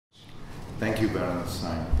Thank you,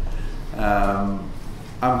 Bernstein.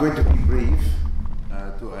 I'm going to be brief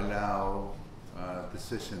to allow the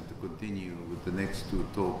session to continue with the next two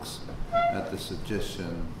talks at the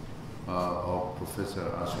suggestion of Professor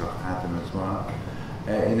Ashraf Hatem as well.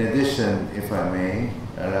 In addition, if I may,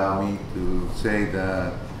 allow me to say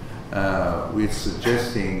that we're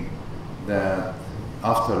suggesting that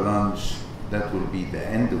after lunch, that will be the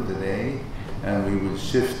end of the day, and we will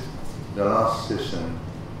shift the last session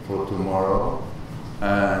for tomorrow,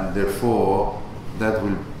 and therefore that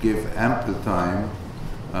will give ample time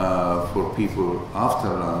for people after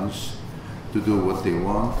lunch to do what they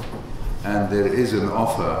want. And there is an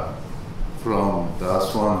offer from the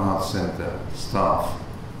Aswan Heart Center staff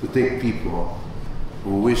to take people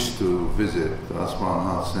who wish to visit the Aswan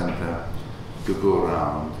Heart Center to go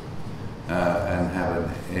around and have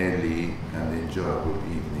an early and enjoyable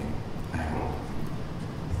evening, I hope.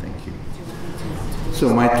 Thank you.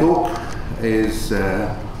 So my talk is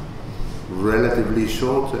relatively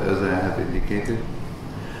short, as I have indicated,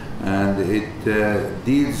 and it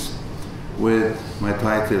deals with, my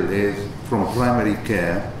title is From Primary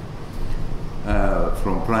Care,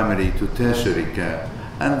 from primary to tertiary care.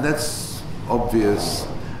 And that's obvious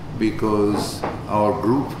because our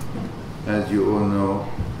group, as you all know,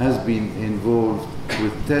 has been involved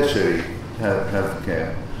with tertiary health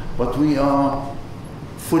care. But we are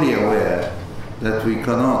fully aware that we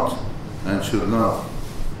cannot and should not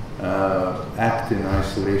act in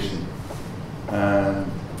isolation.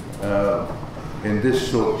 And in this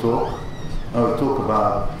short talk, I will talk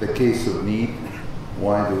about the case of need.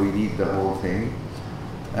 Why do we need the whole thing?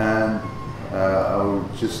 And I will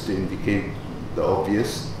just indicate the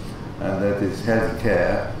obvious, and that is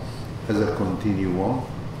healthcare as a continuum.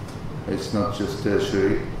 It's not just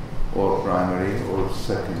tertiary or primary or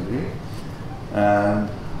secondary. And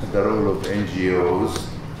the role of NGOs,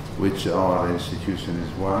 which our institution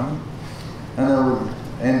is one. And I will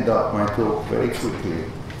end up my talk very quickly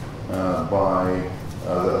by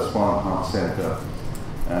the Aswan Heart Center,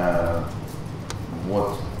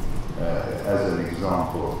 as an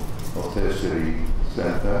example of tertiary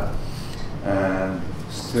center, and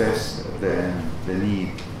stress then the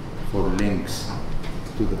need for links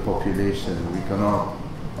to the population. We cannot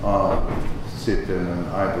sit in an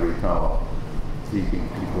ivory tower treating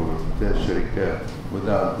people with tertiary care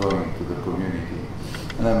without going to the community.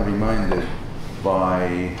 And I'm reminded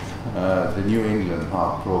by the New England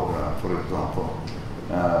Heart Program, for example.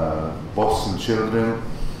 Boston children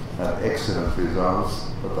had excellent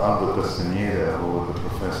results, but Aldo Castaneda, who was the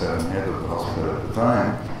professor and head of the hospital at the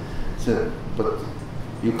time, said, but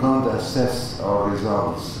you can't assess our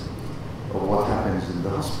results of what happens in the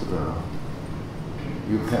hospital.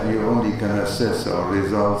 You only can assess our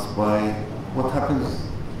results by what happens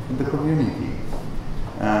in the community.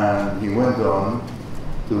 And he went on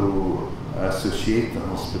to associate the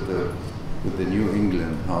hospital with the New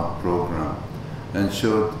England Heart Program and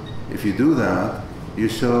showed if you do that, you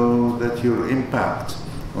show that your impact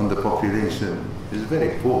on the population is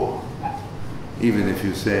very poor, even if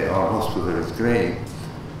you say our hospital is great.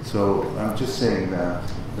 So I'm just saying that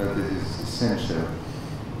it is essential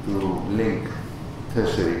to link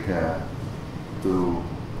tertiary care to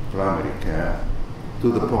primary care,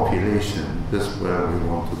 to the population. That's where we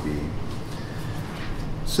want to be.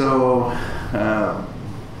 So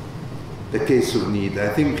the case of need, I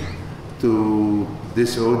think to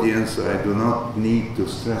this audience, I do not need to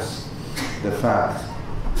stress the fact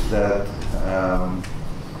that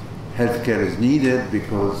healthcare is needed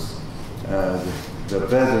because the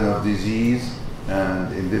burden of disease,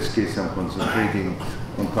 and in this case I'm concentrating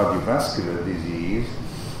on cardiovascular disease,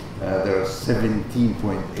 there are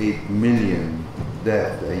 17.8 million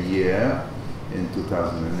deaths a year in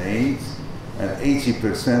 2008, and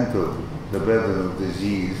 80% of the burden of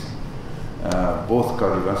disease, both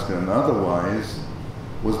cardiovascular and otherwise,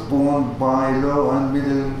 was borne by low and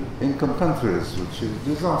middle income countries, which is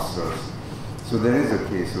disastrous. So there is a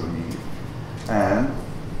case of need. And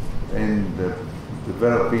in the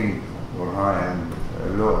developing or high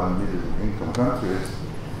and low and middle income countries,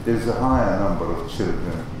 there's a higher number of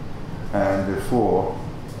children, and therefore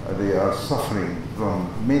they are suffering from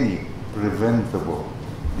many preventable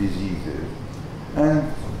diseases.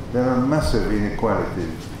 And there are massive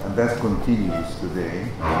inequalities, and that continues today.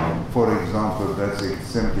 For example, that's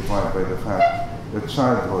exemplified by the fact that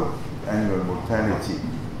childhood annual mortality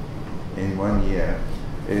in 1 year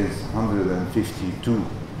is 152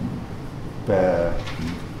 per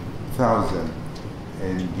 1,000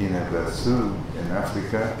 in Guinea-Bissau in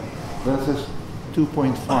Africa versus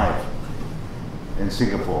 2.5 in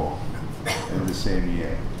Singapore in the same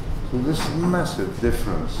year. So this massive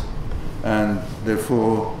difference And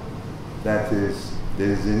therefore, there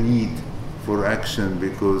is a need for action,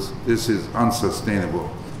 because this is unsustainable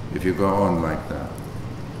if you go on like that.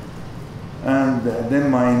 And then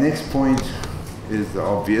my next point is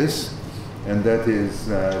obvious, and that is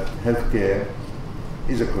that healthcare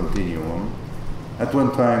is a continuum. At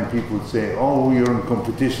one time, people would say, oh, you're in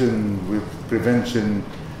competition with prevention,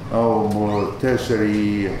 oh, more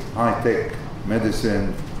tertiary, high-tech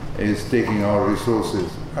medicine is taking our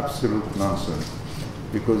resources. Absolute nonsense,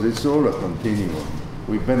 because it's all a continuum.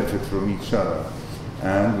 We benefit from each other,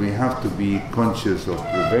 and we have to be conscious of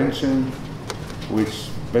prevention, which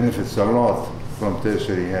benefits a lot from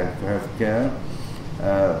tertiary healthcare,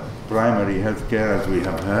 primary healthcare, as we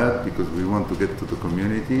have heard, because we want to get to the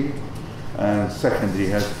community, and secondary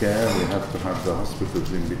healthcare, we have to have the hospitals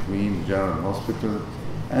in between, general hospitals,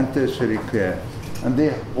 and tertiary care. And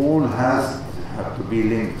they all have to be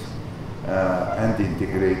linked and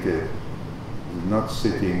integrated, not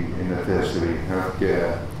sitting in a tertiary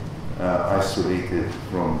healthcare isolated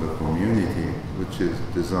from the community, which is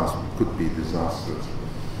could be disastrous.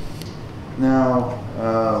 Now,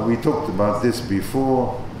 we talked about this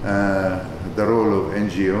before, the role of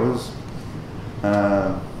NGOs.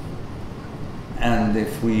 And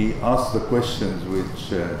if we ask the questions which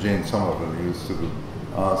Jane Somerville used to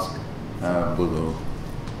ask Bodo,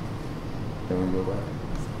 can we go back?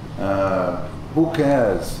 Who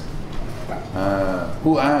cares?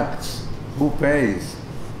 Who acts? Who pays?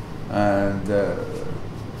 And the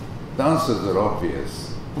answers are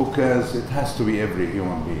obvious. Who cares? It has to be every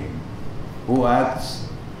human being. Who acts?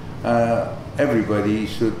 Everybody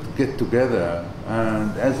should get together,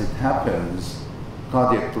 and as it happens,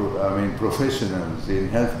 professionals in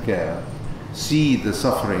healthcare see the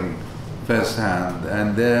suffering firsthand,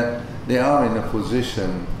 and they are in a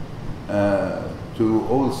position to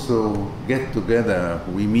also get together.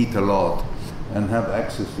 We meet a lot and have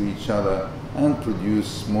access to each other and produce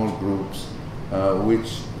small groups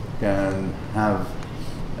which can have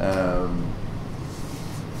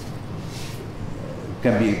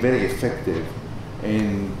can be very effective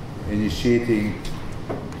in initiating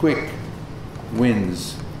quick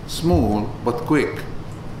wins, small but quick,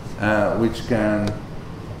 which can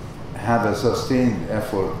have a sustained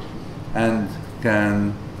effort and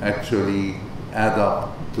can actually add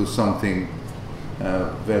up to something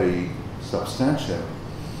very substantial.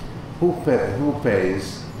 Who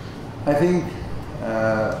pays? I think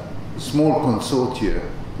small consortia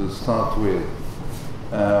to start with,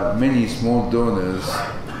 many small donors,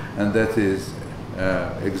 and that is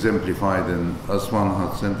exemplified in Aswan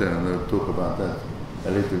Heart Center, and I'll talk about that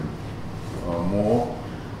a little more.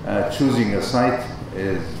 Choosing a site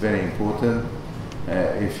is very important.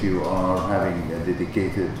 If you are having a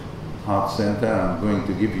dedicated heart center, I'm going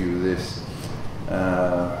to give you this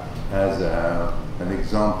as an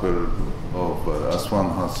example of Aswan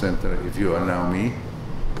Heart Center, if you allow me.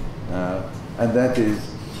 And that is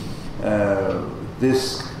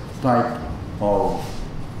this type of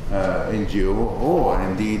NGO, or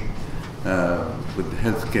indeed with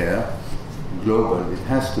healthcare, global. It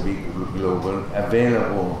has to be global,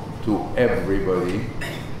 available to everybody.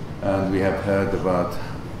 And we have heard about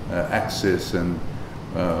access, and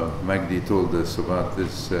Magdi told us about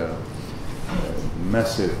this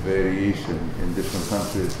massive variation in different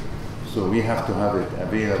countries. So we have to have it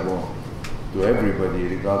available to everybody,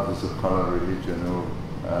 regardless of color, religion, or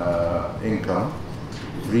income,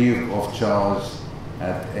 free of charge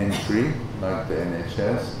at entry, like the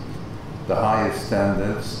NHS, the highest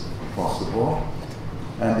standards possible,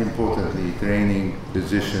 and importantly, training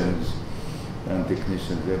physicians and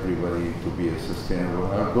technicians, everybody, to be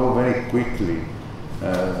sustainable. I'll go very quickly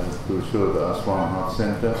to show the Aswan Heart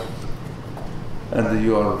Center, and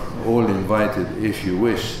you are all invited, if you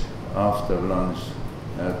wish, after lunch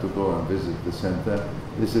to go and visit the center.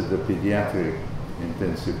 This is the pediatric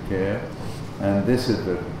intensive care, and this is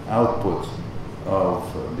the output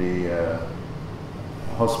of the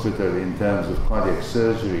hospital in terms of cardiac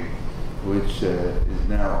surgery, which is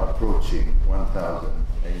now approaching 1,000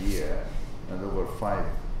 a year, and over 5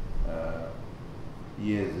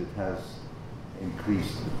 years it has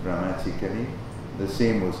increased dramatically. The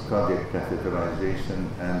same with cardiac catheterization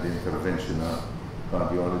and interventional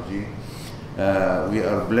cardiology. We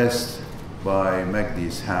are blessed by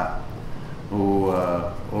Magdi's hat, who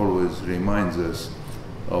always reminds us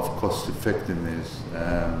of cost effectiveness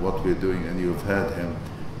and what we're doing, and you've heard him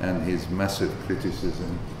and his massive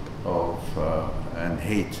criticism of and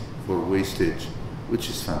hate for wastage, which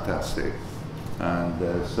is fantastic. And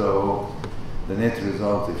so the net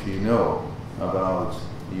result, if you know about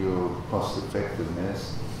your cost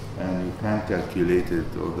effectiveness, and you can calculate it,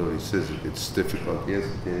 although he says it's difficult. Yes,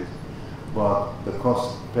 it is. But the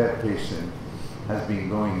cost per patient has been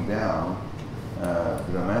going down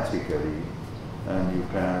dramatically, and you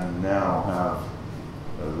can now have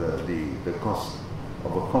the cost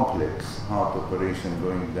of a complex heart operation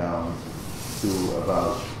going down to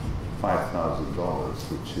about $5,000,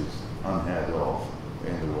 which is unheard of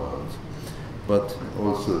in the world. But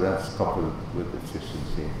also that's coupled with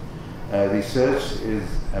efficiency. Research is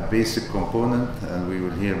a basic component, and we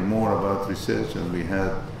will hear more about research, and we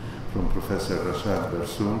had from Professor Rashad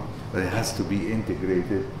Barsoum, but it has to be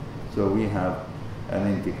integrated. So we have an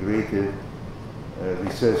integrated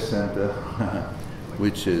research center,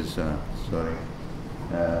 which is,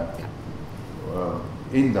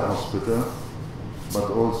 in the hospital,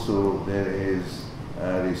 but also there is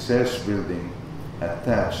a research building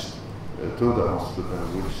attached to the hospital,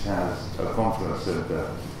 which has a conference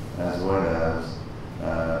center as well as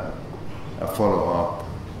a follow-up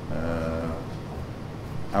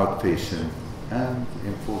outpatient and,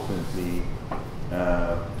 importantly,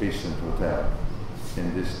 patient hotel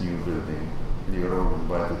in this new building. And you're all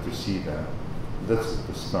invited to see that. That's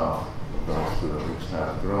the staff of the hospital, which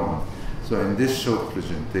has grown. So in this short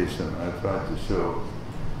presentation, I tried to show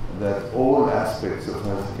that all aspects of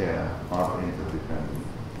healthcare are interdependent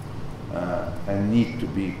and need to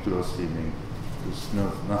be closely linked. There's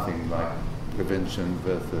nothing like prevention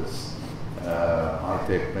versus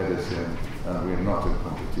high-tech medicine, and we're not in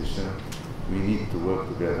competition. We need to work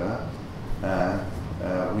together,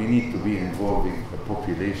 and we need to be involving the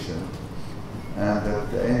population, and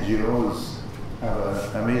that the NGOs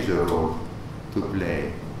have a major role to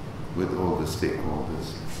play with all the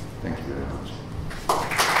stakeholders. Thank you very much.